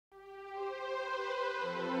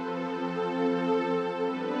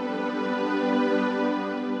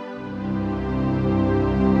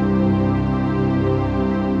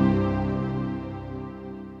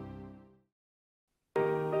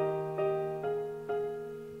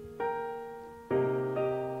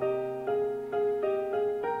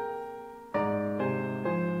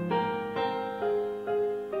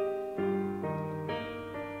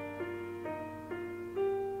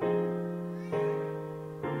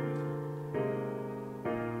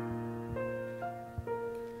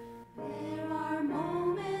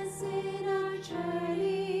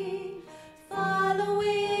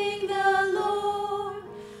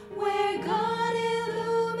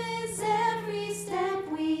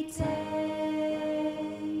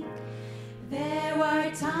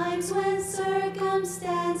times when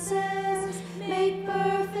circumstances make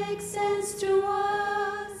perfect sense to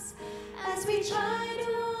us as we try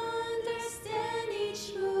to understand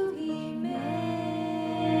each move he makes.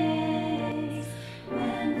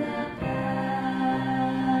 When the path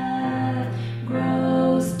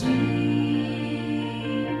grows deep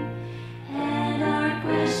and our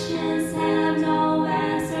questions have no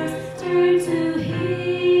answers, turn to him.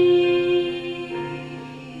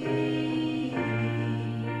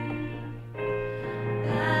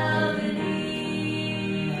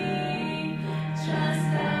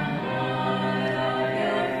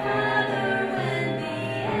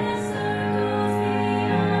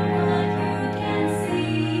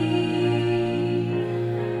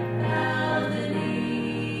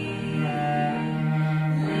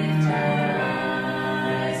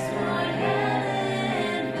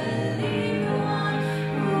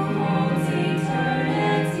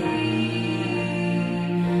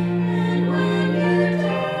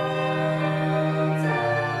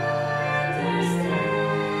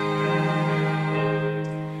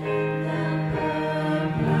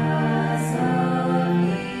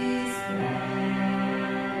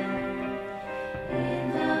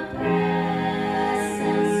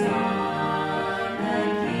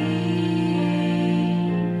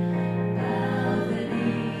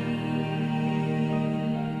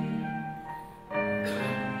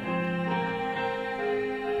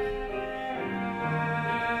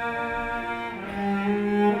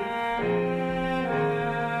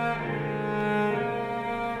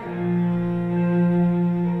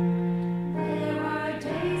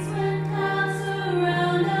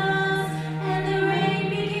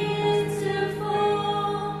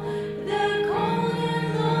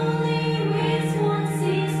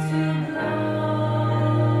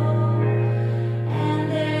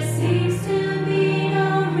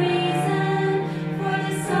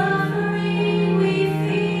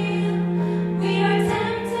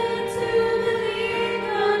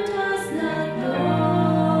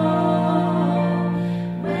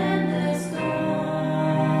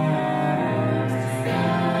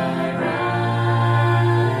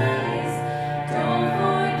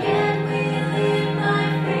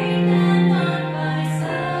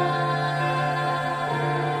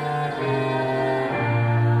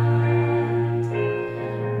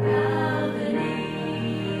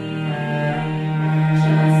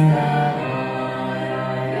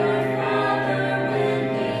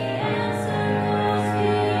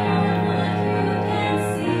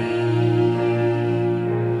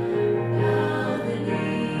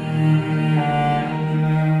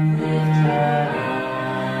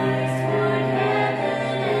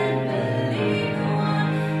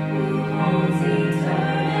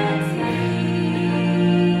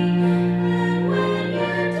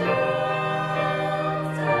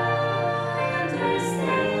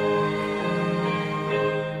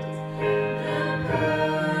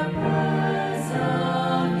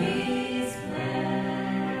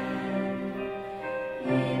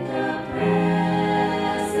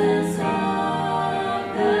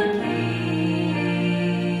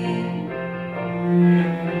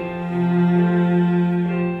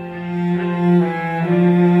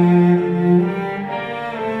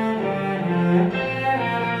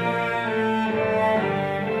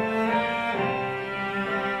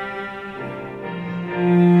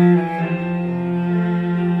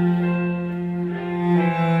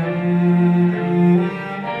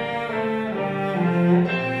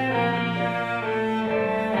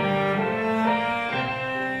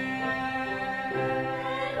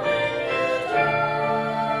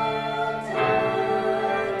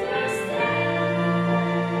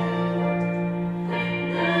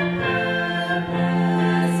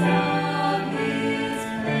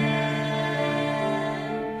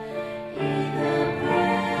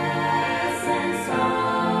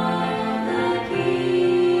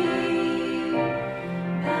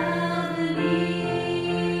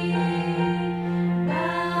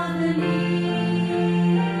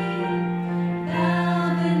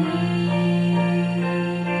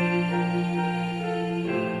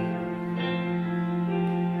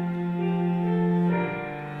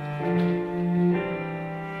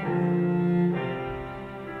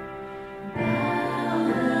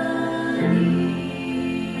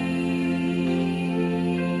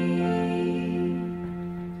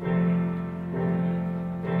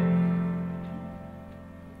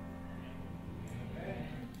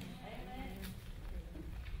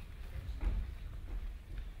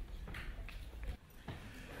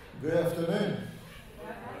 Good afternoon.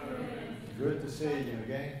 Good to see you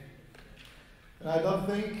again. And I don't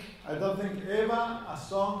think ever a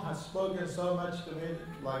song has spoken so much to me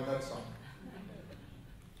like that song.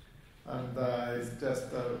 And it's just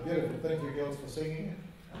beautiful. Thank you, girls, for singing it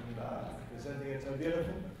and presenting it so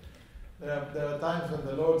beautiful. There are times when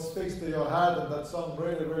the Lord speaks to your heart, and that song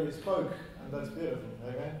really, really spoke, and that's beautiful.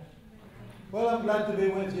 Amen. Well, I'm glad to be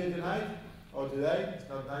with you tonight, or today. It's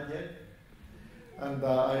not night yet. And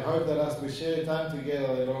I hope that as we share time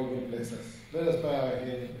together, the Lord will bless us. Let us bow our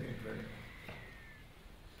head in prayer.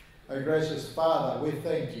 Our gracious Father, we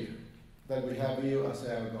thank you that we have you as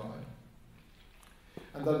our God.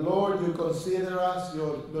 And that, Lord, you consider us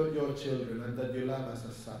your children, and that you love us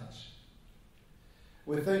as such.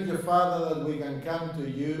 We thank you, Father, that we can come to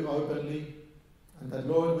you openly, and that,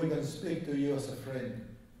 Lord, we can speak to you as a friend.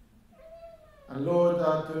 And Lord,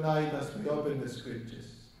 tonight as we open the Scriptures,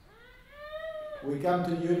 we come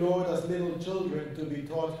to you, Lord, as little children to be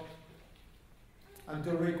taught, and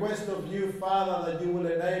to request of you, Father, that you will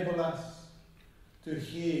enable us to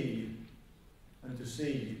hear you and to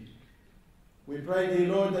see you. We pray thee,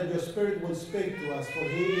 Lord, that your Spirit will speak to us, for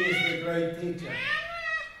he is the great teacher.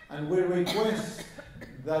 And we request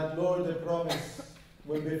that, Lord, the promise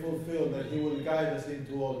will be fulfilled, that he will guide us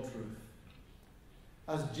into all truth.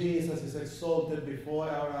 As Jesus is exalted before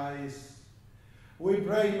our eyes, we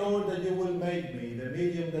pray, Lord, that you will make me the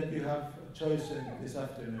medium that you have chosen this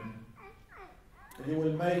afternoon. That you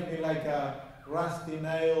will make me like a rusty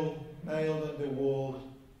nail nailed on the wall,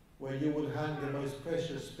 where you will hang the most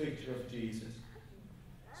precious picture of Jesus,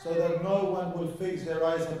 so that no one will fix their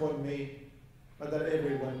eyes upon me, but that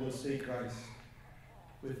everyone will see Christ.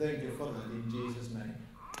 We thank you for that in Jesus' name.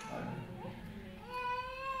 Amen.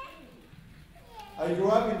 I grew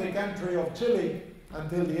up in the country of Chile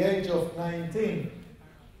until the age of 19.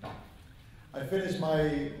 I finished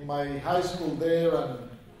my high school there, and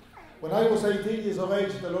when I was 18 years of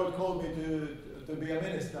age, the Lord called me to be a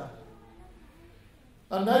minister.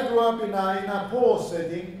 And I grew up in a poor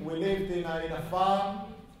setting. We lived in a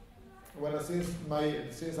farm. Well, since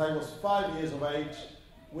I was 5 years of age,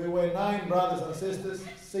 we were 9 brothers and sisters,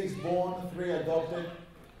 6 born, 3 adopted,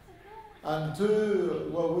 and 2.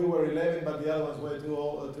 Well, we were 11, but the other ones were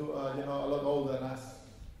a lot older than us.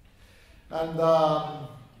 And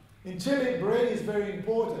in Chile, bread is very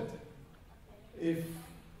important. If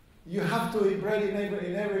you have to eat bread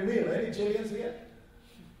in every meal. Any Chileans here?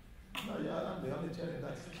 No, yeah, I'm the only Chilean.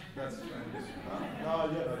 That's French. No,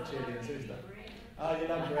 you're not Chilean, sister. You're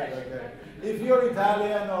not bread, okay. If you're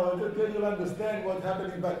Italian, you'll understand what's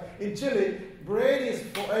happening. But in Chile, bread is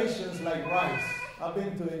for Asians like rice. I've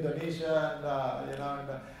been to Indonesia,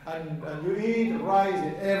 and you eat rice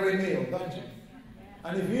in every meal, don't you?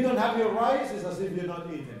 And if you don't have your rice, it's as if you're not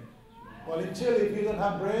eating. Well, in Chile, if you don't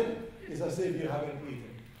have bread, it's as if you haven't eaten.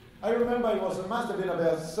 I remember it must have been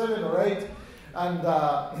about 7 or 8, and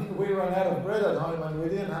we ran out of bread at home, and we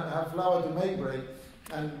didn't have flour to make bread.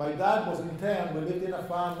 And my dad was in town. We lived in a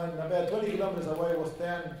farm, and about 20 kilometers away was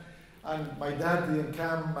town. And my dad didn't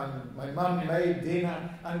come, and my mum made dinner,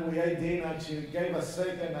 and we ate dinner, and she gave us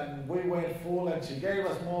second, and we went full, and she gave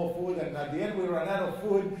us more food, and at the end we ran out of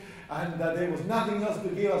food, and there was nothing else to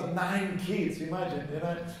give us. 9 kids, imagine,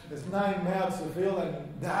 there's 9 mouths to fill,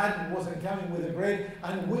 and Dad wasn't coming with the bread,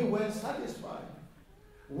 and we weren't satisfied.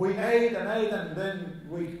 We ate, and then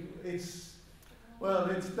it's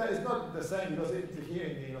not the same, because here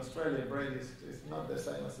in Australia, bread is not the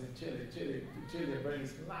same as in Chile. Chilean bread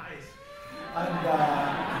is nice.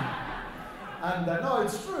 And no,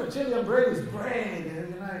 it's true. Chilean bread is bread.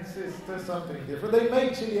 There's something different. They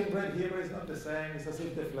make Chilean bread here, but it's not the same. It's as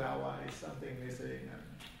if the flour is something missing.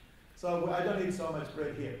 So I don't eat so much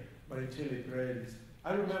bread here, but in Chile, bread is.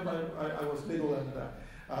 I remember I was little, and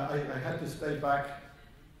I had to stay back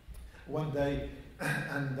one day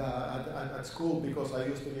and at school, because I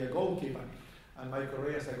used to be a goalkeeper, and my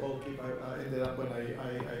career as a goalkeeper ended up when I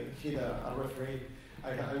hit a referee.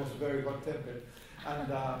 I was very hot-tempered,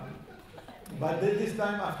 and but this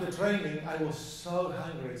time after training, I was so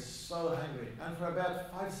hungry, and for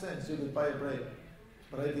about 5 cents you could buy bread,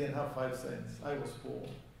 but I didn't have 5 cents. I was poor,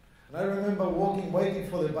 and I remember waiting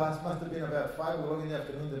for the bus. Must have been about 5 o'clock in the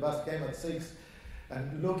afternoon. The bus came at 6.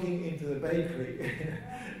 And looking into the bakery,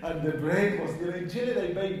 and the bread was, in Chile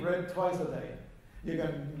they bake bread twice a day. You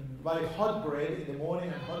can buy hot bread in the morning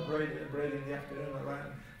and hot bread in the afternoon.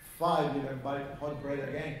 Around 5 you can buy hot bread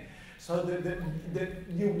again. So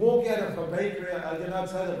you walk out of a bakery,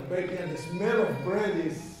 outside of a bakery, and the smell of bread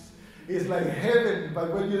is like heaven,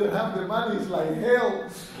 but when you don't have the money, it's like hell.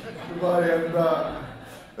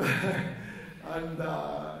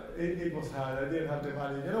 It was hard. I didn't have the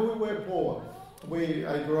money. We were poor.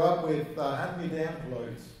 I grew up with hand-me-down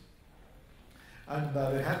clothes. And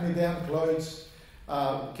the hand-me-down clothes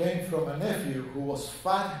came from a nephew who was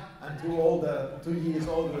fat and 2 years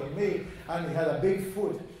older than me, and he had a big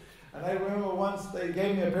foot. And I remember once they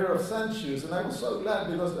gave me a pair of sand shoes, and I was so glad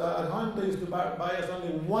because at home they used to buy us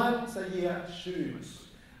only once a year shoes.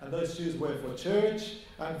 And those shoes were for church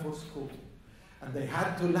and for school. And they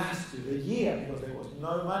had to last you a year because there was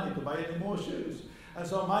no money to buy any more shoes. And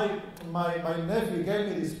so my nephew gave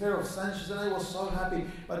me this pair of sand shoes, and I was so happy.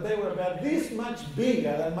 But they were about this much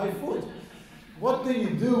bigger than my foot. What do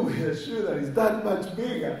you do with a shoe that is that much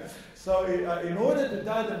bigger? So in order to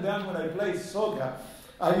tie them down when I played soccer,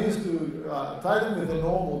 I used to tie them with a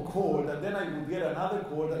normal cord, and then I would get another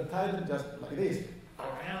cord and tie them just like this,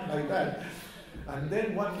 around like that. And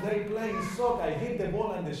then one day playing soccer, I hit the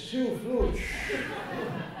ball and the shoe flew.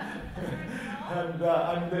 and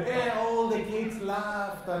all the kids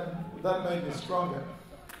laughed, and that made me stronger.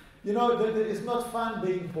 You know, it's not fun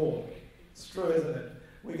being poor. It's true, isn't it?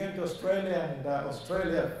 We came to Australia, and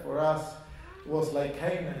Australia for us was like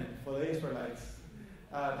Canaan for the Israelites.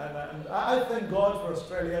 And I thank God for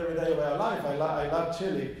Australia every day of our life. I love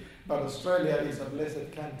Chile, but Australia is a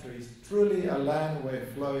blessed country. It's truly a land where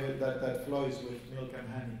that flows with milk and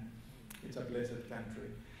honey. It's a blessed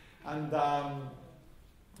country. And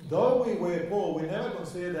though we were poor, we never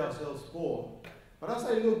considered ourselves poor. But as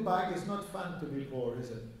I look back, it's not fun to be poor,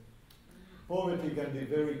 is it? Poverty can be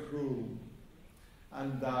very cruel.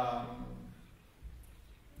 And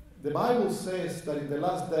the Bible says that in the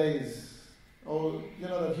last days,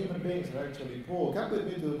 that human beings are actually poor. Come with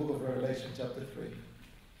me to the book of Revelation chapter 3.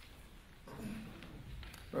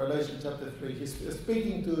 Revelation chapter 3. He's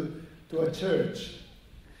speaking to a church.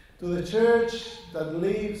 To the church that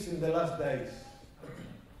lives in the last days.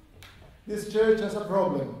 This church has a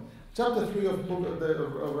problem. Chapter 3 of the book of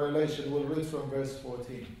Revelation, we'll read from verse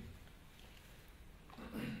 14.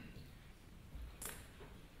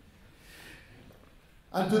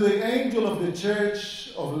 And to the angel of the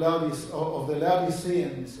church of the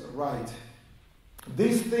Laodiceans write,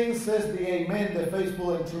 "These things says the Amen, the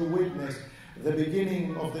faithful and true witness, the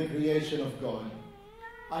beginning of the creation of God.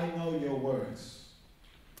 I know your works,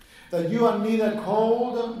 that you are neither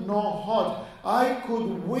cold nor hot. I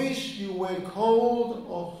could wish you were cold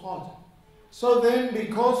or hot. So then,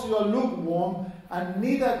 because you are lukewarm and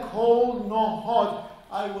neither cold nor hot,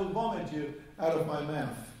 I will vomit you out of my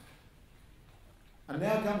mouth." And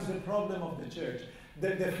now comes the problem of the church.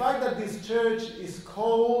 The fact that this church is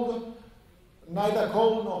cold, neither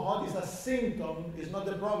cold nor hot, is a symptom, is not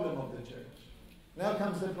the problem of the church. Now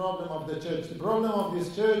comes the problem of the church. The problem of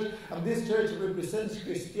this church, and this church represents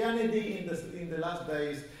Christianity in the last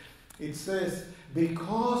days. It says,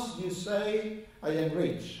 "Because you say, I am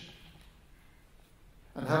rich,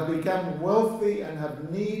 and have become wealthy and have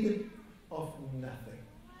need of nothing."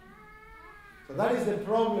 So that is the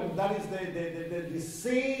problem, that is the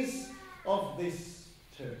disease of this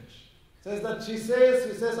church. It says that she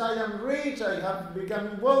says, "I am rich, I have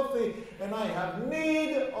become wealthy, and I have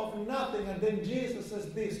need of nothing." And then Jesus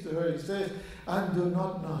says this to her, he says, "And do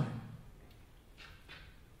not know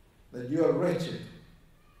that you are wretched,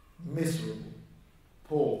 miserable,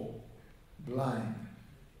 poor, blind,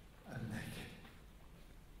 and naked."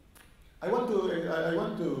 I want to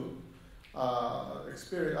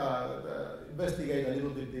investigate a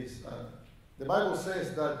little bit this. The Bible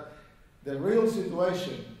says that the real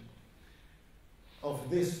situation of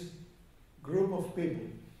this group of people,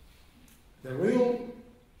 the real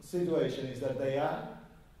situation is that they are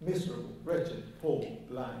miserable, wretched, poor,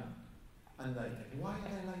 blind, and naked. Why are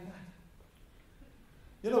they like that?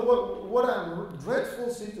 You know, what a dreadful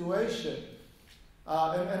situation.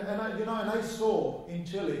 And I saw in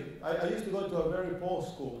Chile, I used to go to a very poor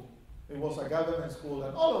school. It was a government school,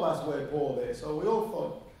 and all of us were poor there, so we all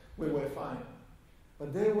thought we were fine.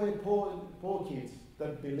 But there were poor kids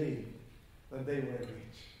that believed that they were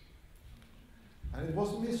rich. And it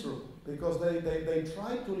was miserable, because they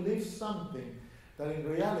tried to live something that in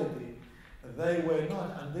reality they were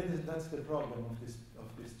not, and that's the problem of this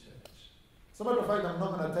church. As a matter of fact, I'm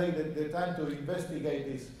not going to take the time to investigate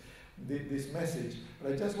this message,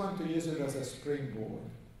 but I just want to use it as a springboard.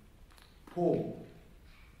 Poor.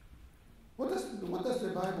 What does the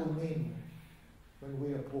Bible mean when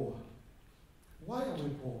we are poor? Why are we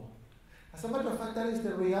poor? As a matter of fact, that is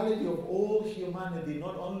the reality of all humanity,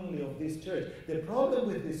 not only of this church. The problem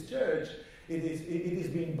with this church, it is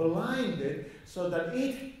being blinded so that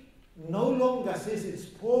it no longer sees its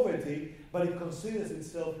poverty, but it considers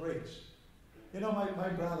itself rich. You know, my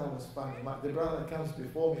brother was funny. The brother that comes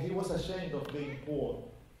before me, he was ashamed of being poor.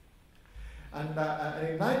 And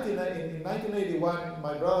in 1981,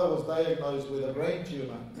 my brother was diagnosed with a brain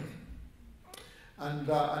tumor.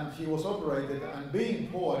 and he was operated, and being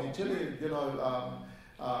poor, and in Chile,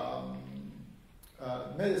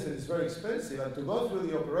 medicine is very expensive, and to go through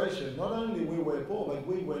the operation, not only we were poor, but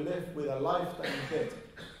we were left with a lifetime debt.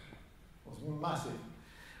 It was massive.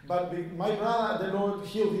 But my brother, the Lord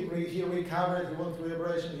healed him, he recovered, he went through the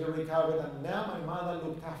operation, he recovered, and now my mother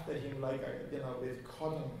looked after him like, with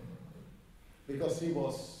cotton, because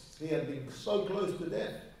he had been so close to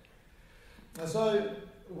death. And so,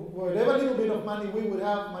 whatever little bit of money we would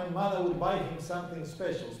have, my mother would buy him something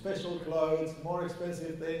special clothes, more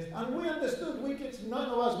expensive things. And we understood, we kids, none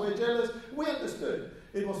of us were jealous, we understood.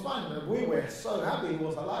 It was fine, we were so happy he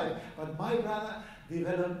was alive. But my brother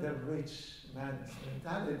developed the rich man's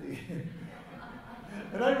mentality.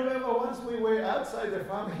 And I remember once we were outside the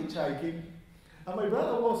farm hitchhiking, and my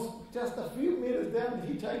brother was just a few meters down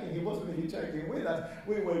hitchhiking. He wasn't hitchhiking with us.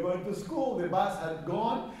 We were going to school, the bus had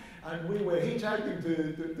gone, and we were hitchhiking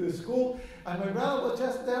to school, and my brother was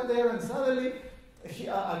just down there, and suddenly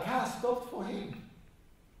a car stopped for him.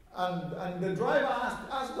 And the driver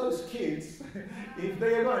asked those kids if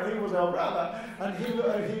they are going. He was our brother, and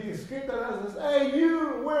he screamed at us and said, "Hey,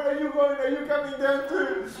 you, where are you going? Are you coming down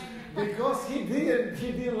too?" Because he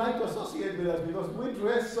didn't like to associate with us, because we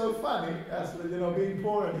dressed so funny, as being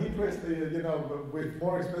poor, and he dressed with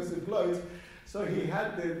more expensive clothes. So he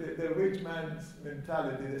had the rich man's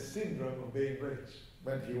mentality, the syndrome of being rich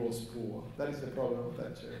when he was poor. That is the problem of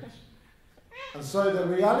that church. And so the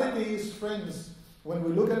reality is, friends, when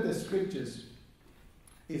we look at the scriptures,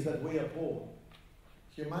 is that we are poor.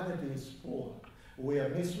 Humanity is poor. We are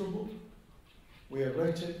miserable. We are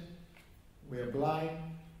wretched. We are blind.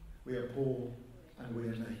 We are poor. And we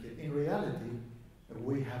are naked. In reality,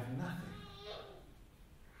 we have nothing.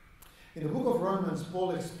 In the book of Romans,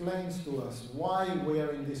 Paul explains to us why we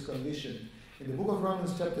are in this condition. In the book of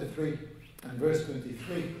Romans chapter 3 and verse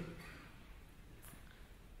 23,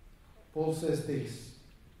 Paul says this: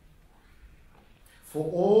 "For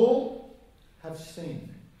all have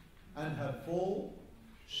sinned and have fallen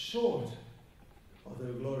short of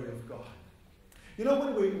the glory of God."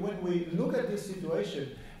 When we look at this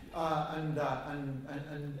situation, and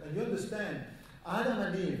you understand, Adam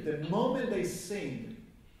and Eve, the moment they sinned,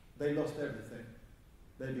 they lost everything.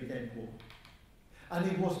 They became poor. And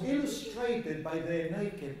it was illustrated by their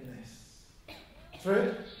nakedness.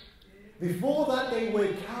 True? Before that, they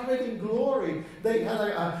were covered in glory. They had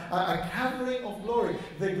a covering of glory.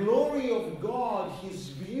 The glory of God, His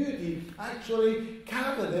beauty, actually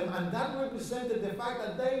covered them, and that represented the fact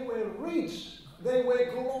that they were rich. They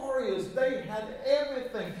were glorious. They had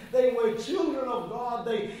everything. They were children of God.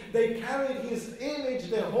 They carried His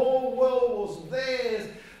image. The whole world was theirs.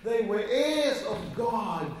 They were heirs of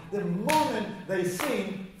God. The moment they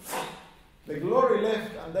sinned, the glory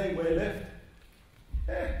left, and they were left.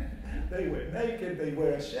 They were naked. They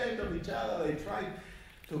were ashamed of each other. They tried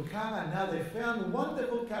to cover. Now they found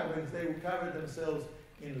wonderful coverings. They covered themselves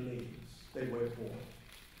in leaves. They were poor.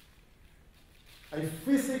 A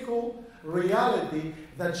physical reality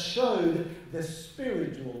that showed the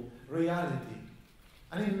spiritual reality.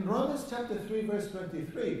 And in Romans chapter 3, verse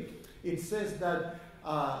 23, it says that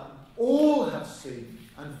all have sinned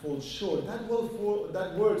and fall short. That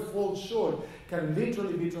word fall short can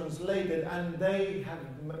literally be translated, and they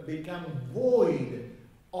have become void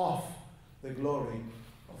of the glory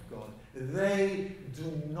of God. They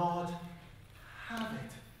do not have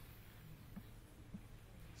it.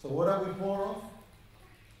 So what are we poor of?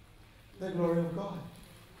 The glory of God.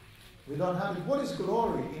 We don't have it. What is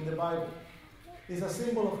glory in the Bible? It's a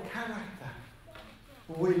symbol of character.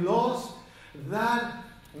 We lost that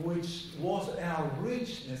which was our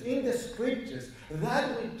richness. In the scriptures,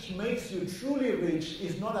 that which makes you truly rich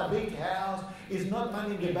is not a big house, is not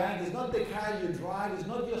money in the bank, is not the car you drive, is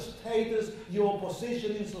not your status, your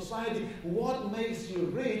position in society. What makes you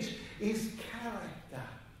rich is character.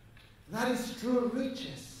 That is true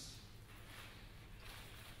riches.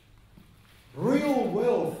 Real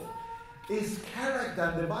wealth is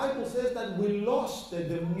character. The Bible says that we lost it.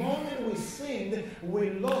 The moment we sinned, we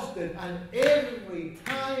lost it. And every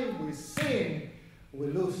time we sin, we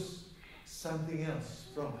lose something else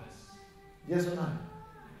from us. Yes or no?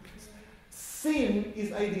 Sin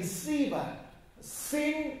is a deceiver.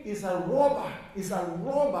 Sin is a robber. It's a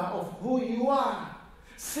robber of who you are.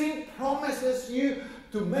 Sin promises you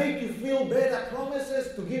to make you feel better,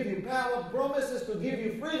 promises to give you power, promises to give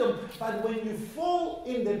you freedom. But when you fall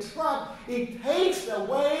in the trap, it takes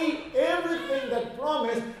away everything that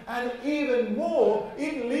promised, and even more,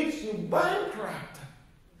 it leaves you bankrupt.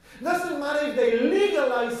 Doesn't matter if they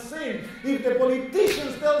legalize sin, if the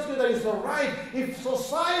politicians tell you that it's all right, if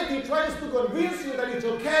society tries to convince you that it's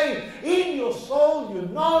okay, in your soul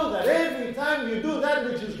time you do that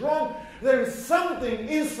which is wrong, there is something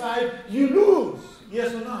inside you lose.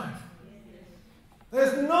 Yes or no?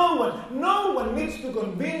 There's no one needs to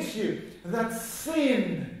convince you that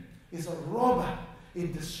sin is a robber.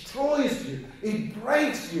 It destroys you. It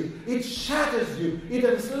breaks you. It shatters you. It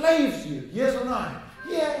enslaves you. Yes or no?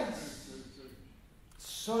 Yes.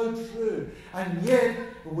 So true. And yet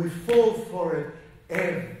we fall for it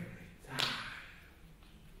every time.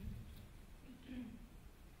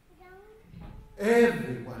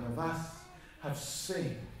 Every one of us have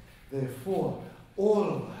sinned. Therefore, all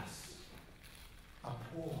of us are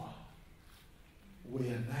poor. We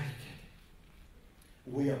are naked.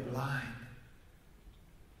 We are blind.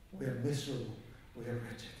 We are miserable. We are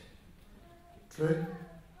wretched. True?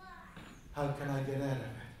 How can I get out of it?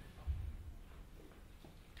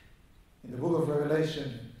 In the book of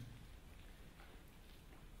Revelation,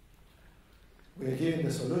 we are given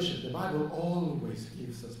the solution. The Bible always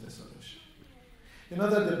gives us the solution. You know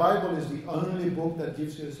that the Bible is the only book that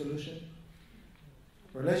gives you a solution?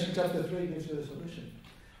 Revelation chapter 3 gives you the solution.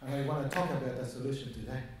 And I want to talk about that solution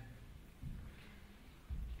today.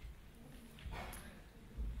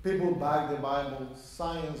 People bag the Bible,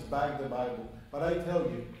 science bag the Bible. But I tell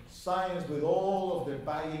you, science, with all of the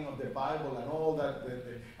bagging of the Bible and all that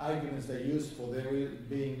the arguments they use for there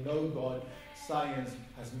being no God, science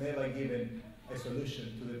has never given a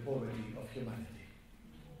solution to the poverty of humanity.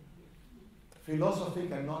 Philosophy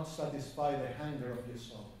cannot satisfy the hunger of your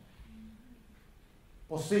soul.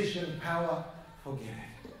 Position, power, forget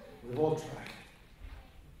it. We've all tried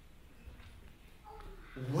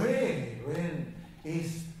it. Wherein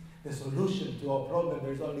is the solution to our problem?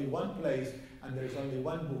 There's only one place and there's only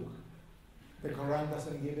one book. The Quran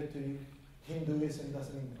doesn't give it to you. Hinduism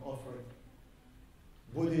doesn't offer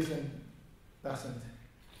it. Buddhism doesn't.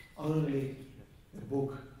 Only the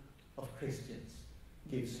book of Christians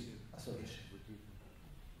gives you a solution.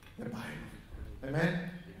 The Bible. Amen?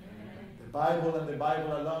 The Bible and the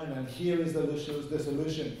Bible alone. And here is the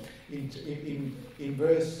solution. In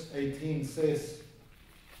verse 18 says,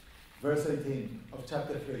 verse 18 of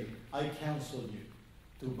chapter 3, I counsel you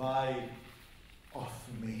to buy of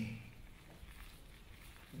me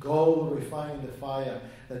gold refined in the fire,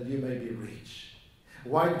 that you may be rich,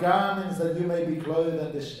 white garments, that you may be clothed,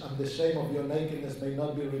 and the shame of your nakedness may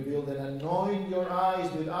not be revealed, and anoint your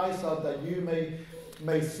eyes with eye salt, that you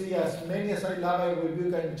may see. As many as I love, I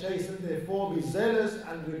rebuke and chasten. Therefore be zealous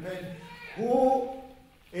and repent. Who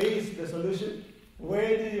is the solution?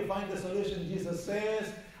 Where do you find the solution? Jesus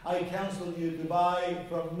says, I counsel you to buy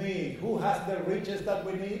from me. Who has the riches that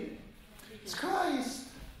we need? It's Christ.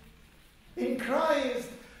 In Christ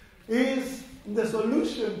is the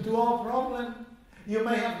solution to our problem. You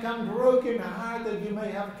may have come broken-hearted. You may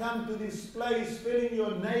have come to this place feeling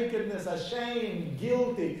your nakedness, ashamed,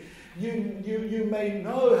 guilty. You may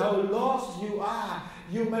know how lost you are.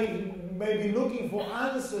 You may be looking for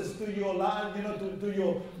answers to your life,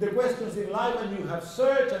 to the questions in life, and you have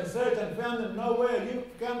searched and found them nowhere.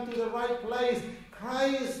 You've come to the right place.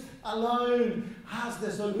 Christ alone has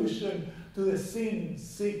the solution to the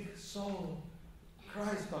sin-sick soul.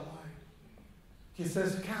 Christ alone. He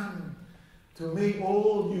says, come to me,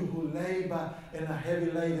 all you who labor and are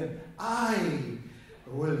heavy laden. I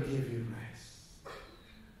will give you rest.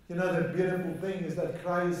 You know, the beautiful thing is that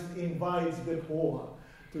Christ invites the poor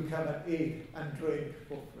to come and eat and drink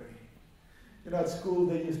for free. You know, at school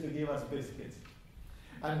they used to give us biscuits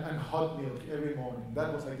and hot milk every morning.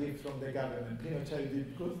 That was a gift from the government. Pinochet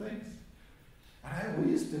did good things. And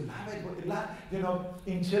we used to love it.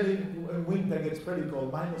 In Chile, in winter it gets pretty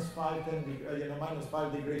cold, minus 5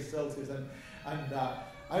 degrees Celsius. And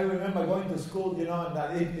I remember going to school, and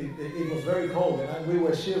it was very cold, and we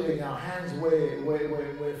were shivering. Our hands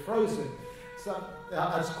were frozen. So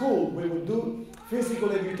at school, we would do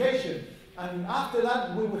physical education, and after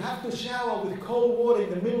that, we would have to shower with cold water in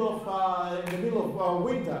the middle of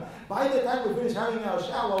winter. By the time we finished having our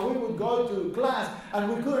shower, we would go to class, and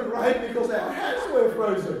we couldn't write because our hands were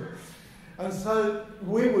frozen. And so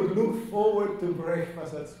we would look forward to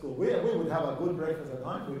breakfast at school. We would have a good breakfast at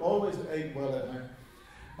home. We always ate well at home.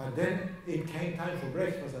 But then it came time for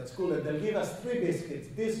breakfast at school, and they'll give us 3 biscuits,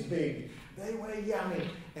 this big. They were yummy.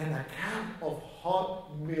 And a cup of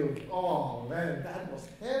hot milk. Oh, man, that was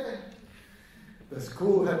heaven. The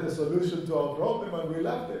school had the solution to our problem, and we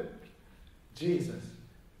loved it. Jesus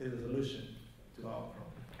is the solution to our problem.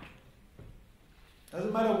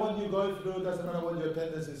 Doesn't matter what you go through, doesn't matter what your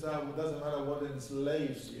tendencies are, doesn't matter what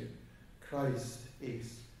enslaves you. Christ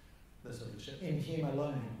is the solution. In Him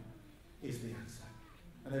alone is the answer.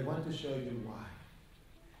 And I want to show you why.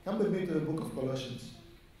 Come with me to the book of Colossians.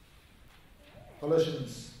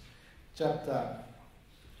 Colossians chapter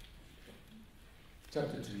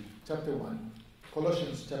 1.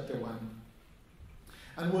 Colossians chapter 1.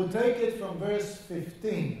 And we'll take it from verse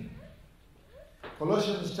 15.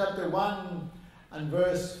 Colossians chapter 1 and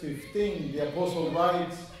verse 15, the apostle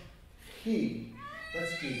writes, He,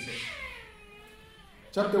 that's Jesus.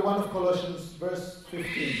 Chapter 1 of Colossians, verse 15.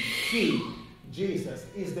 He, Jesus,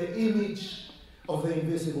 is the image of the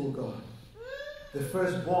invisible God, the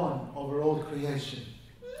firstborn over all creation.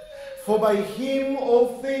 For by him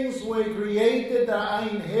all things were created that are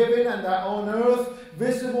in heaven and that are on earth,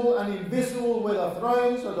 visible and invisible, whether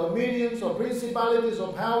thrones or dominions or principalities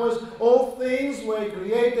or powers. All things were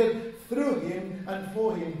created through him and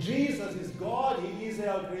for him. Jesus is God. He is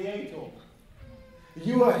our creator.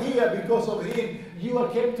 You are here because of him. You are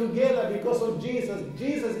kept together because of Jesus.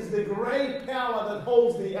 Jesus is the great power that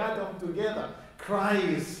holds the atom together.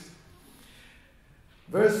 Christ.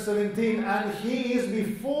 Verse 17, and he is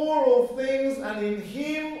before all things, and in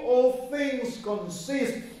him all things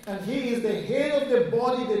consist. And he is the head of the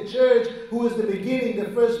body, the church, who is the beginning, the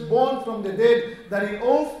firstborn from the dead, that in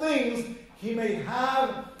all things he may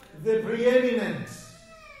have the preeminence.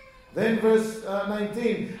 Then verse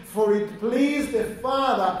 19, for it pleased the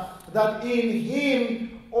Father that in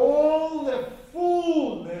him all the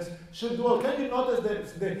fullness should dwell. Can you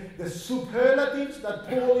notice the superlatives that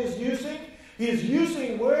Paul is using? He's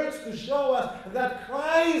using words to show us that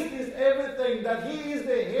Christ is everything, that he is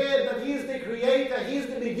the head, that he is the creator, he is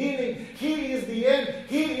the beginning, he is the end,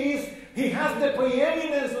 he has the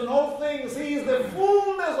preeminence in all things, he is the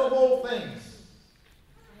fullness of all things.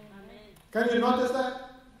 Amen. Can you notice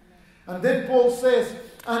that? And then Paul says,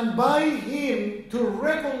 and by him to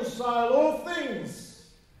reconcile all things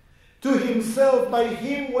to himself, by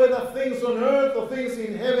him, whether things on earth or things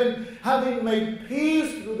in heaven, having made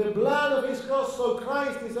peace through the blood of his cross. So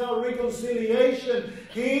Christ is our reconciliation.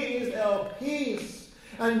 He is our peace.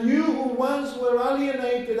 And you who once were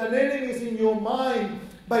alienated and enemies in your mind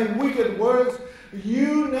by wicked works,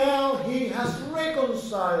 you now he has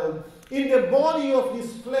reconciled in the body of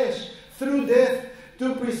his flesh through death,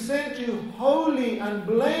 to present you holy and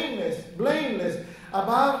blameless,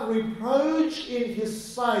 above reproach in his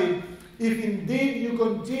sight, if indeed you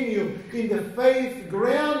continue in the faith,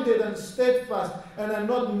 grounded and steadfast, and are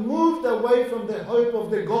not moved away from the hope of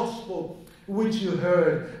the gospel which you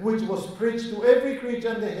heard, which was preached to every creature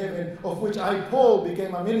under heaven, of which I, Paul,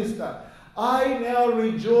 became a minister. I now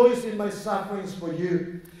rejoice in my sufferings for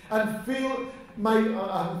you, and fill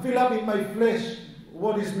up in my flesh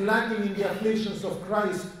what is lacking in the afflictions of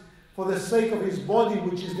Christ, for the sake of his body,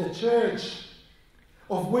 which is the church,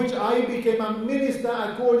 of which I became a minister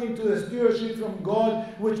according to the stewardship from God,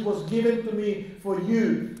 which was given to me for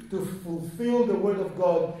you, to fulfill the word of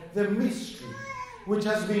God, the mystery, which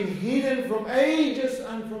has been hidden from ages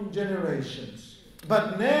and from generations,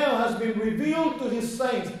 but now has been revealed to his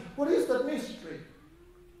saints. What is that mystery?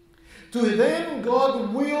 To them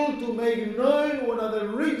God willed to make known what are the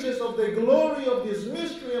riches of the glory of this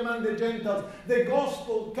mystery among the Gentiles. The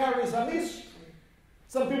gospel carries a mystery.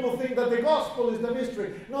 Some people think that the gospel is the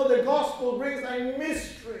mystery. No, the gospel brings a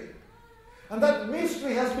mystery. And that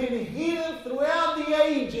mystery has been hidden throughout the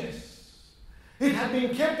ages. It had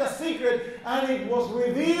been kept a secret, and it was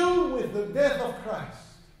revealed with the death of Christ.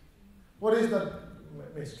 What is that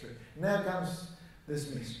mystery? Now comes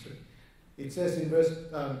this mystery. It says in verse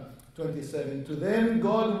 27, to them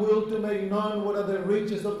God willed to make known what are the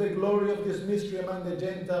riches of the glory of this mystery among the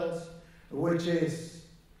Gentiles, which is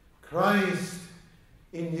Christ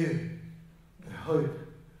in you, the hope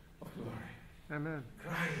of glory. Amen.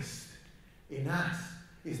 Christ in us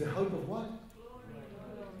is the hope of what?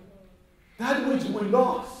 That which we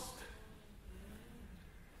lost.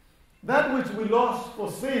 That which we lost for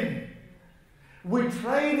sin. We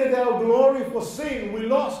traded our glory for sin. We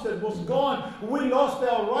lost it, was gone. We lost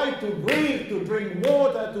our right to breathe, to drink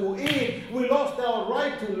water, to eat. We lost our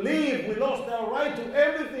right to live. We lost our right to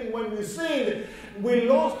everything when we sinned. We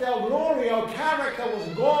lost our glory. Our character was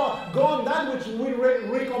gone. That which we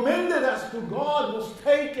recommended us to God was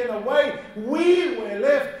taken away. We were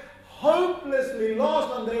left hopelessly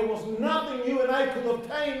lost, and there was nothing you and I could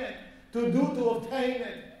obtain it, to do to obtain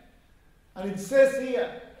it. And it says here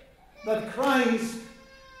that Christ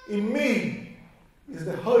in me is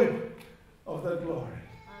the hope of that glory.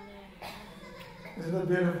 Amen. Isn't that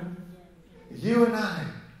beautiful? You and I,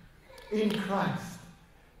 in Christ,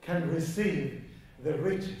 can receive the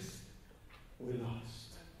riches we lost.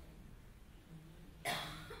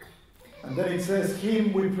 And then it says,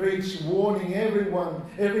 him we preach, warning everyone,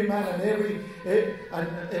 every man, and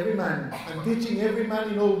teaching every man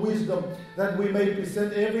in all wisdom, that we may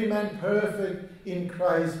present every man perfect in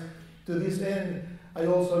Christ. To this end, I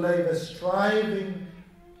also labor, striving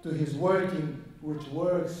to his working, which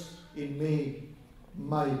works in me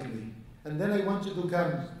mightily. And then I want you to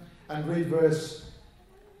come and read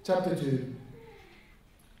chapter 2,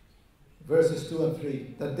 verses 2 and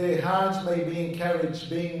 3. That their hearts may be encouraged,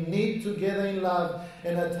 being knit together in love,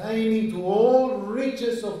 and attaining to all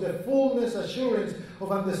riches of the fullness, assurance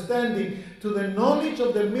of understanding, to the knowledge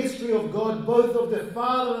of the mystery of God, both of the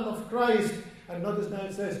Father and of Christ. And notice now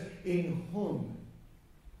it says, in whom,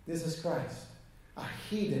 this is Christ, are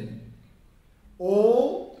hidden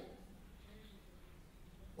all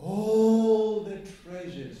the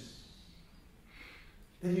treasures.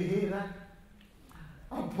 Did you hear that?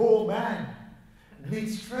 A poor man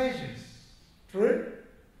needs treasures. True?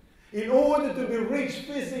 In order to be rich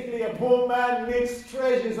physically, a poor man needs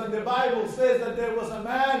treasures. And the Bible says that there was a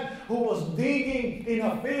man who was digging in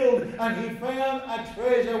a field and he found a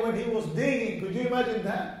treasure when he was digging. Could you imagine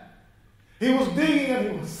that? He was digging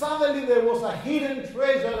and suddenly there was a hidden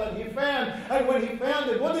treasure that he found. And when he found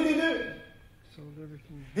it, what did he do? Sold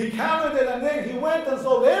everything. He counted it and then he went and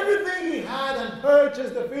sold everything he had and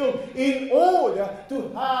purchased the field in order to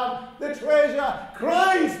have the treasure.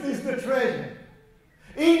 Christ is the treasure.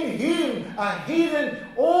 In him are hidden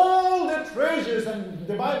all the treasures. And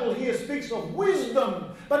the Bible here speaks of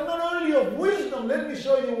wisdom. But not only of wisdom, let me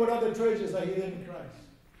show you what other treasures are hidden in Christ.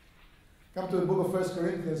 Come to the book of 1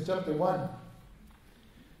 Corinthians chapter 1.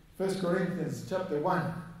 1 Corinthians chapter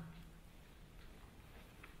 1.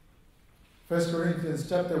 1 Corinthians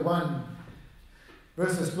chapter 1,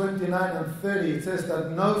 verses 29 and 30, it says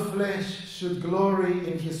that no flesh should glory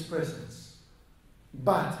in his presence,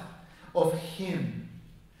 but of him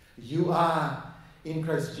you are in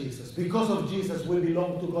Christ Jesus. Because of Jesus, we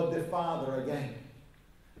belong to God the Father again.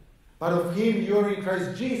 But of him you are in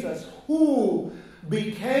Christ Jesus, who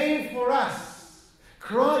became for us.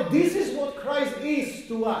 Christ, this is what Christ is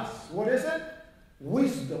to us. What is it?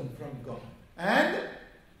 Wisdom from God.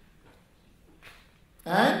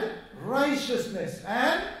 And righteousness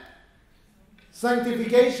and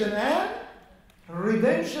sanctification and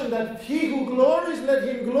redemption, that he who glories, let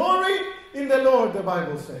him glory in the Lord, the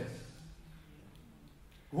Bible says.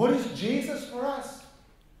 What is Jesus for us?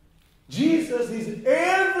 Jesus is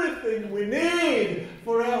everything we need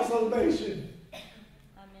for our salvation.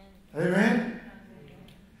 Amen. Amen.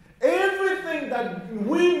 Everything that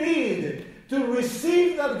we need to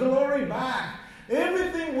receive that glory back.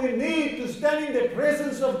 Everything we need to stand in the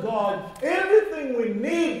presence of God, everything we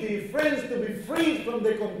need, dear friends, to be freed from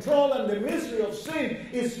the control and the misery of sin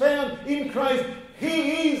is found in Christ.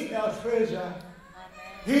 He is our treasure.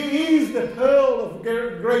 He is the pearl of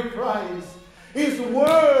great price. He is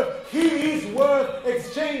worth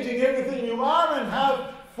exchanging everything you are and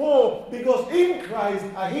have for, because in Christ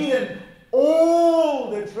are hidden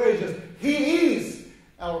all the treasures. He is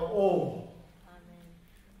our all.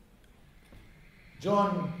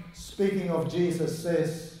 John, speaking of Jesus,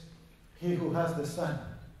 says, he who has the Son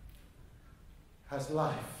has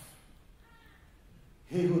life.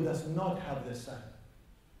 He who does not have the Son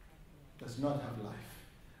does not have life.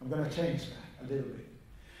 I'm going to change that a little bit.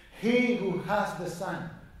 He who has the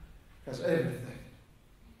Son has everything.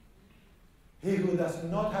 He who does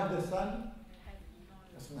not have the Son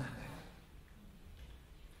has nothing.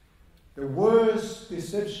 The worst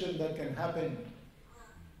deception that can happen,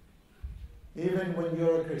 even when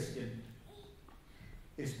you're a Christian,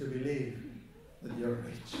 is to believe that you're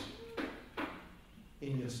rich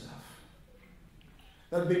in yourself.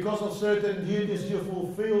 That because of certain duties you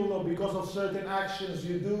fulfill, or because of certain actions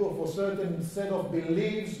you do, or for certain set of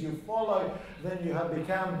beliefs you follow, then you have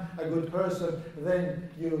become a good person, then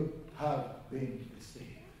you have been deceived.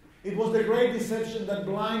 It was the great deception that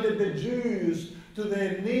blinded the Jews to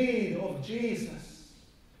their need of Jesus.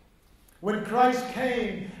 When Christ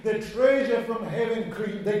came, the treasure from heaven,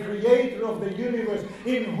 the creator of the universe,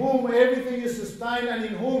 in whom everything is sustained and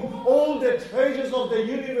in whom all the treasures of the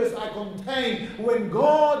universe are contained. When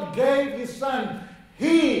God gave His Son,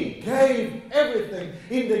 He gave everything.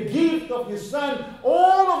 In the gift of His Son,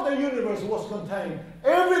 all of the universe was contained.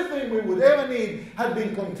 Everything we would ever need had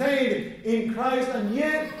been contained in Christ, and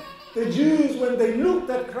yet the Jews, when they looked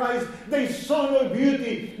at Christ, they saw no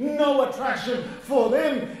beauty, no attraction. For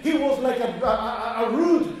them, He was like a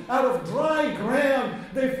root out of dry ground.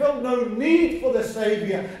 They felt no need for the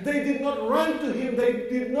Savior. They did not run to Him. They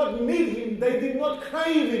did not need Him. They did not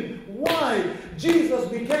crave Him. Why? Jesus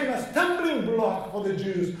became a stumbling block for the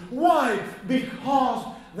Jews. Why? Because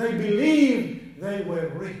they believed they were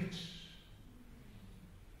rich.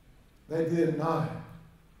 They didn't know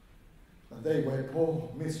that they were poor,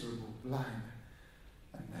 miserable, blind,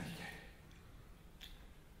 and naked.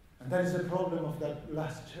 And that is the problem of that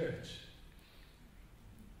last church.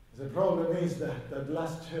 The problem is that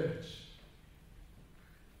last church,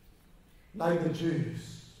 like the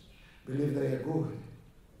Jews, believe they are good,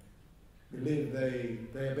 believe they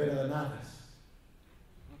are better than others,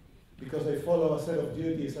 because they follow a set of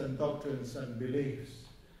duties and doctrines and beliefs.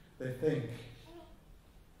 They think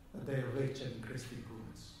that they are rich and Christian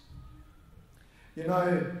goods. You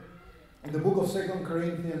know, in the book of 2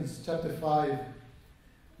 Corinthians chapter 5,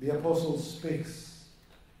 the apostle speaks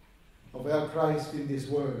of our Christ in these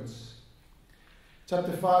words.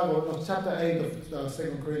 Chapter 5, or chapter 8 of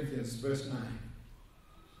 2 Corinthians, verse 9.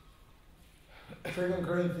 2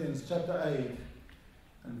 Corinthians chapter 8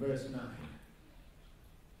 and verse 9.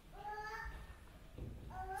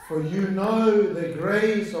 For you know the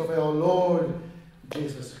grace of our Lord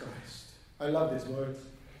Jesus Christ. I love these words.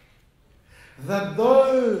 That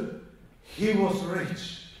though he was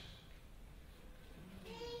rich,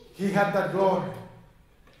 he had that glory.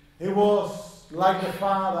 He was like the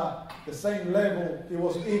Father, the same level. He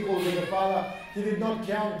was equal with the Father. He did not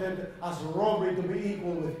count it as robbery to be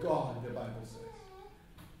equal with God, the Bible says.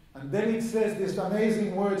 And then it says these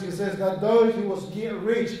amazing words. He says that though he was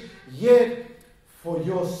rich, yet for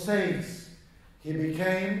your sakes he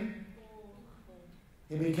became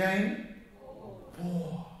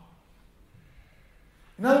poor.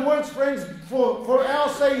 In other words, friends, for our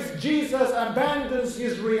sakes, Jesus abandons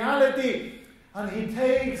his reality and he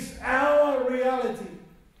takes our reality.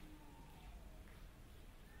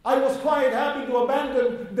 I was quite happy to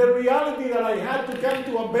abandon the reality that I had to come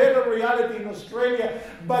to a better reality in Australia.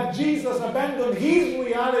 But Jesus abandoned his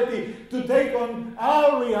reality to take on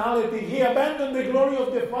our reality. He abandoned the glory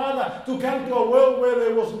of the Father to come to a world where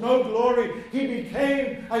there was no glory. He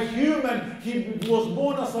became a human. He was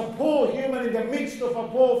born as a poor human in the midst of a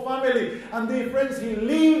poor family. And dear friends, he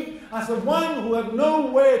lived as a one who had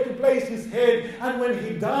nowhere to place his head. And when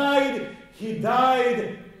he died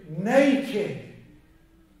naked.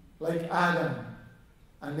 Like Adam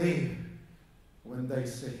and Eve when they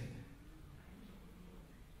sinned.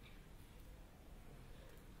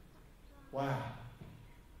 Wow.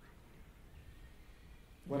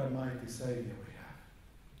 What a mighty Savior we have.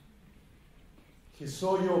 He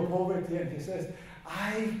saw your poverty and he says,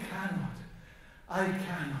 I cannot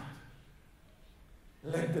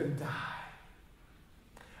let them die.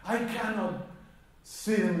 I cannot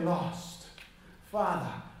see them lost.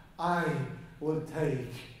 Father, I will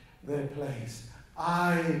take their place.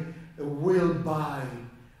 I will buy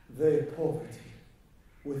their poverty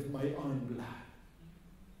with my own blood.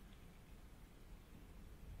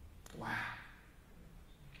 Wow.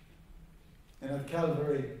 And at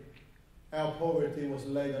Calvary, our poverty was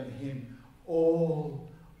laid on him. All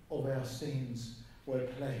of our sins were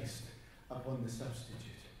placed upon the substitute.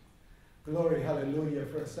 Glory, hallelujah,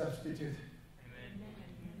 for a substitute.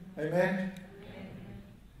 Amen. Amen.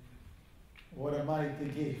 What a mighty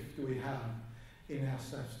gift we have in our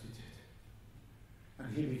substitute.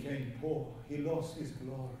 And he became poor. He lost his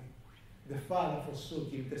glory. The Father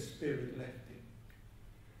forsook him. The Spirit left him.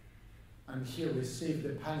 And he received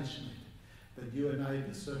the punishment that you and I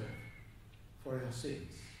deserve for our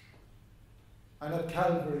sins. And at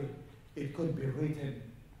Calvary, it could be written,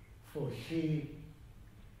 for he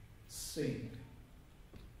sinned.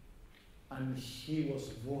 And he was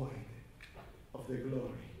void of the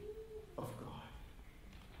glory of God.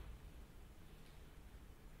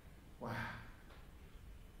 Wow.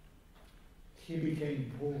 He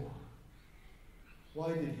became poor.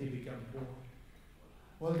 Why did he become poor?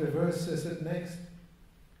 Well, the verse says it next.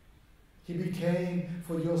 He became,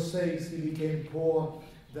 for your sakes, he became poor,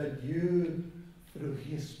 that you, through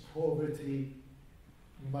his poverty,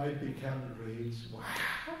 might become rich. Wow.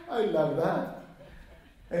 I love that.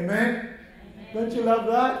 Amen? Don't you love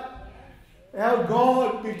that? Our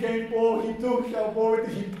God became poor. He took our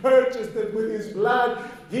poverty. He purchased it with his blood.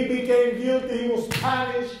 He became guilty. He was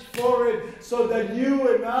punished for it so that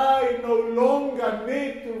you and I no longer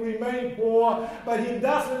need to remain poor. But he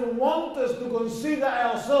doesn't want us to consider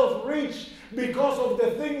ourselves rich because of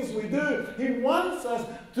the things we do. He wants us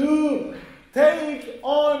to take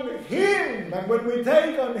on him. And when we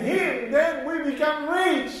take on him, then we become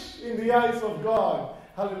rich in the eyes of God.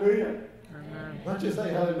 Hallelujah. Amen. Don't you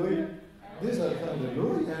say hallelujah? This is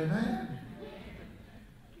hallelujah, amen.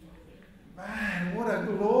 Man, what a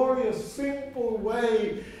glorious, simple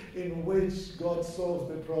way in which God solves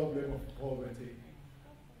the problem of poverty.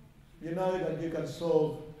 You know that you can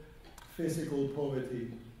solve physical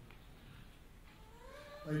poverty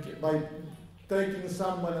by taking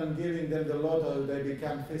someone and giving them the lotto, they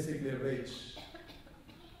become physically rich.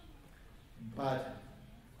 But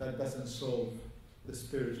that doesn't solve the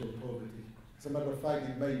spiritual poverty. As a matter of fact,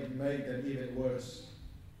 it made them even worse,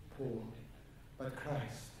 poor. But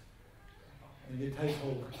Christ, and you take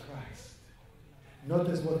hold of Christ.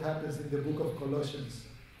 Notice what happens in the book of Colossians,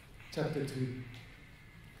 chapter 2.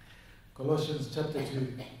 Colossians chapter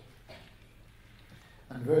 2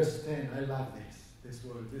 and verse 10. I love this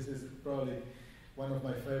word. This is probably one of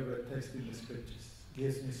my favorite texts in the scriptures.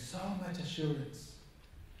 Gives me so much assurance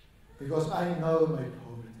because I know my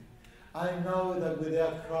poverty. I know that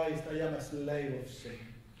without Christ I am a slave of sin.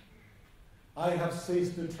 I have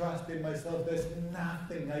ceased to trust in myself. There's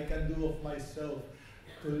nothing I can do of myself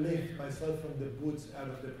to lift myself from the boots out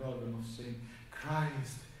of the problem of sin.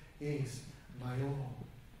 Christ is my all.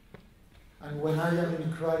 And when I am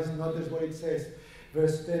in Christ, notice what it says,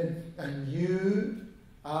 verse 10, and you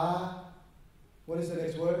are, what is the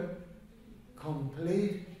next word?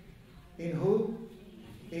 Complete in who?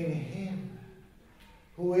 In Him,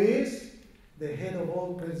 who is the head of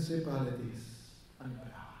all principalities and power.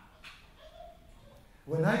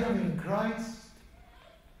 When I am in Christ,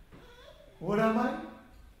 what am I?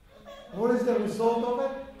 What is the result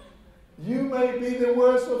of it? You may be the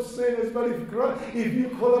worst of sinners, but if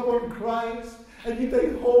you call upon Christ and you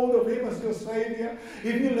take hold of Him as your Savior,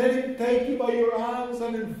 if you let Him take you by your arms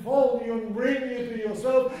and enfold you and bring you to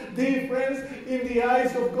yourself, dear friends, in the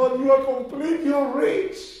eyes of God, you are complete, you are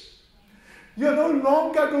rich. You're no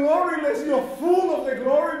longer gloryless, you're full of the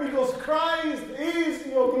glory because Christ is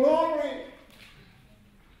your glory.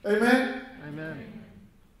 Amen? Amen.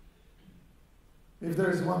 If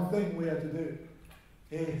there is one thing we have to do,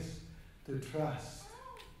 is to trust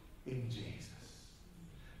in Jesus.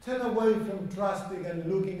 Turn away from trusting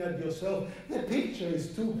and looking at yourself. The picture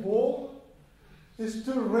is too poor. It's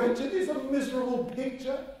too wretched. It's a miserable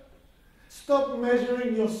picture. Stop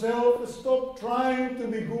measuring yourself. Stop trying to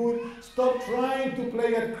be good. Stop trying to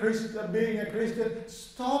play at being a Christian.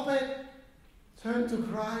 Stop it. Turn to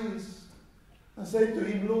Christ and say to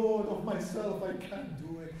Him, Lord, of myself I can't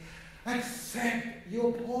do it. Accept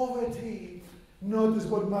your poverty. Notice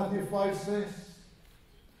what Matthew 5 says.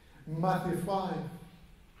 Matthew 5.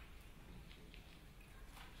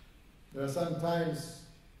 There are some times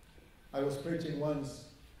I was preaching once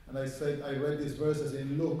and I said I read these verses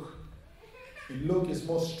in Luke. In Luke it's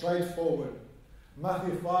more straightforward.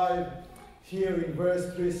 Matthew 5 here in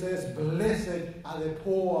verse 3 says, blessed are the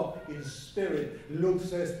poor in spirit. Luke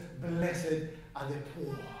says, blessed are the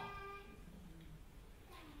poor.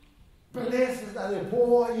 Blessed are the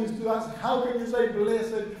poor. I used to ask, how can you say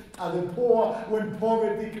blessed are the poor when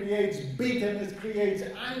poverty creates bitterness, creates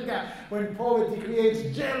anger, when poverty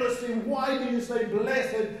creates jealousy? Why do you say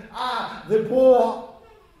blessed are the poor?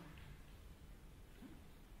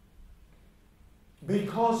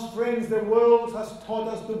 Because, friends, the world has taught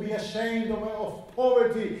us to be ashamed of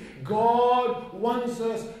poverty. God wants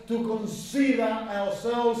us to consider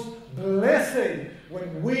ourselves blessed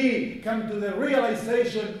when we come to the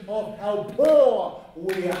realization of how poor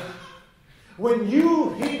we are. When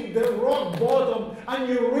you hit the rock bottom and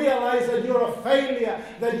you realize that you're a failure,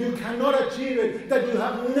 that you cannot achieve it, that you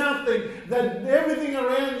have nothing, that everything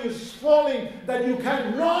around you is falling, that you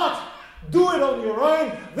cannot do it on your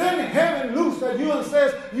own, then heaven looks at you and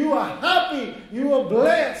says, you are happy, you are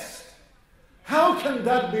blessed. How can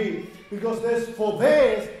that be? Because theirs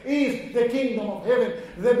is the kingdom of heaven.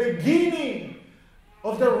 The beginning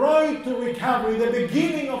of the road to recovery, the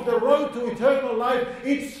beginning of the road to eternal life,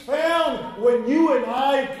 it's found when you and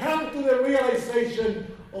I come to the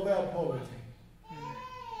realization of our poverty.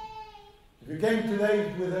 If you came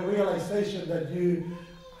today with a realization that you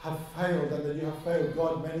have failed and that you have failed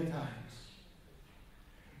God many times,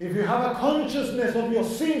 if you have a consciousness of your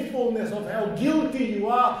sinfulness, of how guilty you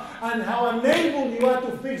are and how unable you are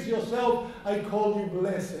to fix yourself, I call you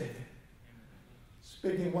blessed.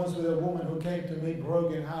 Speaking once with a woman who came to me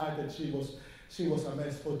broken hearted, she was a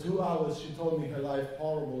mess. For 2 hours she told me her life,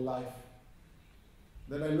 horrible life.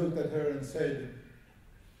 Then I looked at her and said,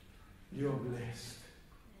 you're blessed.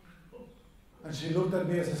 And she looked at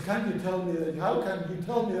me and says, can you tell me that? How can you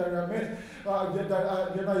tell me that I'm a mess?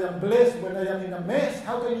 I am blessed when I am in a mess.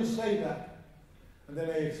 How can you say that? And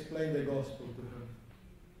then I explained the gospel to her.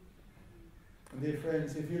 And dear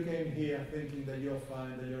friends, if you came here thinking that you're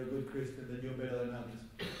fine, that you're a good Christian, that you're better than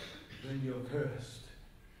others, then you're cursed.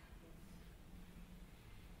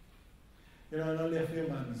 You know, in only a few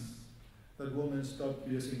months, that woman stopped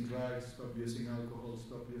using drugs, stopped using alcohol,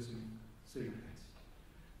 stopped using cigarettes.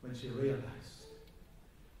 When she realized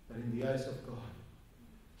that in the eyes of God,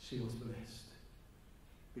 she was blessed.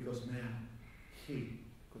 Because now, He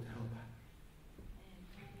could help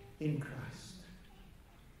her. In Christ,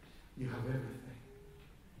 you have everything.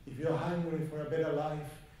 if you're hungry for a better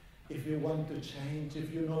life, if you want to change,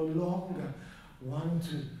 if you no longer want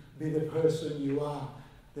to be the person you are,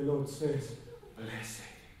 the Lord says, blessed.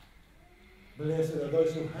 Blessed are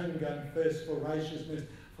those who hunger and thirst for righteousness,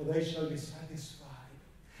 for they shall be satisfied.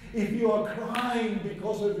 If you are crying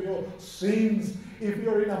because of your sins, if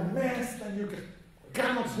you're in a mess and you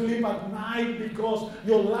cannot sleep at night because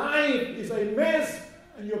your life is a mess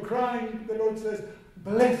and you're crying, the Lord says,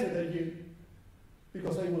 blessed are you,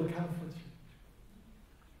 because I will comfort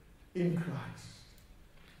you. In Christ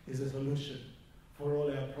is a solution for all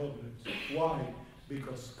our problems. Why?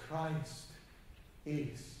 Because Christ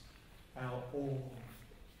is our all.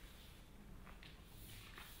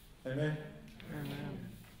 Amen? Amen.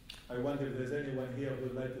 I wonder if there's anyone here who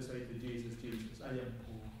would like to say to Jesus, Jesus, I am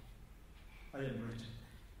poor, I am wretched,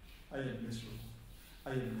 I am miserable,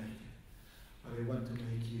 I am naked, but I want to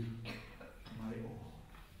make you my all.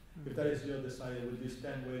 If that is your desire, would you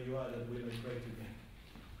stand where you are that we may pray together?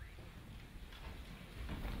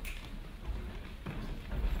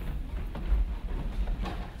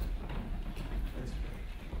 Let's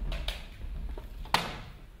pray.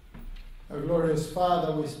 Our glorious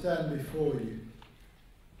Father, we stand before you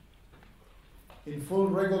in full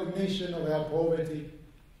recognition of our poverty,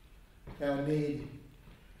 our need,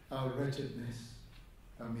 our wretchedness,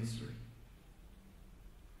 our misery.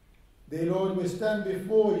 Dear Lord, we stand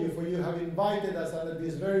before you, for you have invited us, and at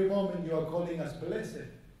this very moment you are calling us blessed.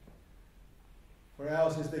 For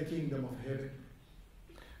ours is the kingdom of heaven.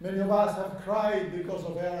 Many of us have cried because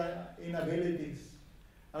of our inabilities,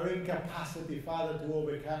 our incapacity, Father, to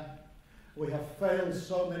overcome. We have failed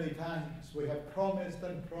so many times. We have promised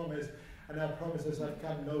and promised, and our promises have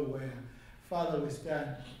come nowhere. Father, we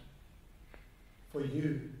stand for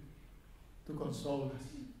you to console us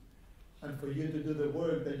and for you to do the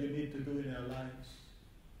work that you need to do in our lives.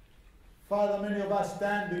 Father, many of us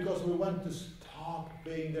stand because we want to stop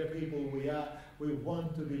being the people we are. We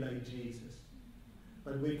want to be like Jesus.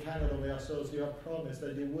 But we cannot of ourselves. You have promised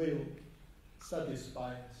that you will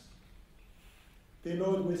satisfy us. Dear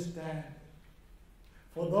Lord, we stand.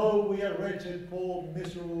 For though we are wretched, poor,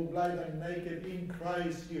 miserable, blind, and naked, in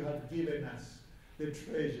Christ you have given us the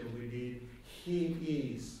treasure we need.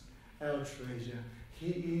 He is our treasure.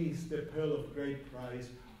 He is the pearl of great price.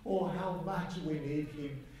 Oh, how much we need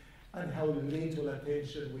him and how little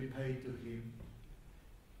attention we pay to him.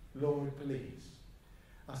 Lord, please,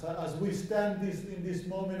 as we stand in this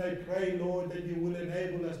moment, I pray, Lord, that you will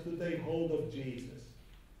enable us to take hold of Jesus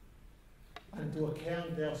and to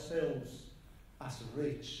account ourselves as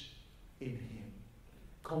rich in him,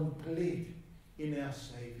 complete in our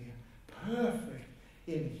Savior, perfect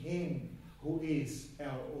in him who is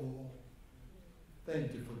our all.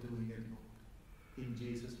 Thank you for doing it, Lord. In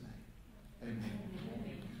Jesus' name,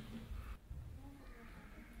 amen.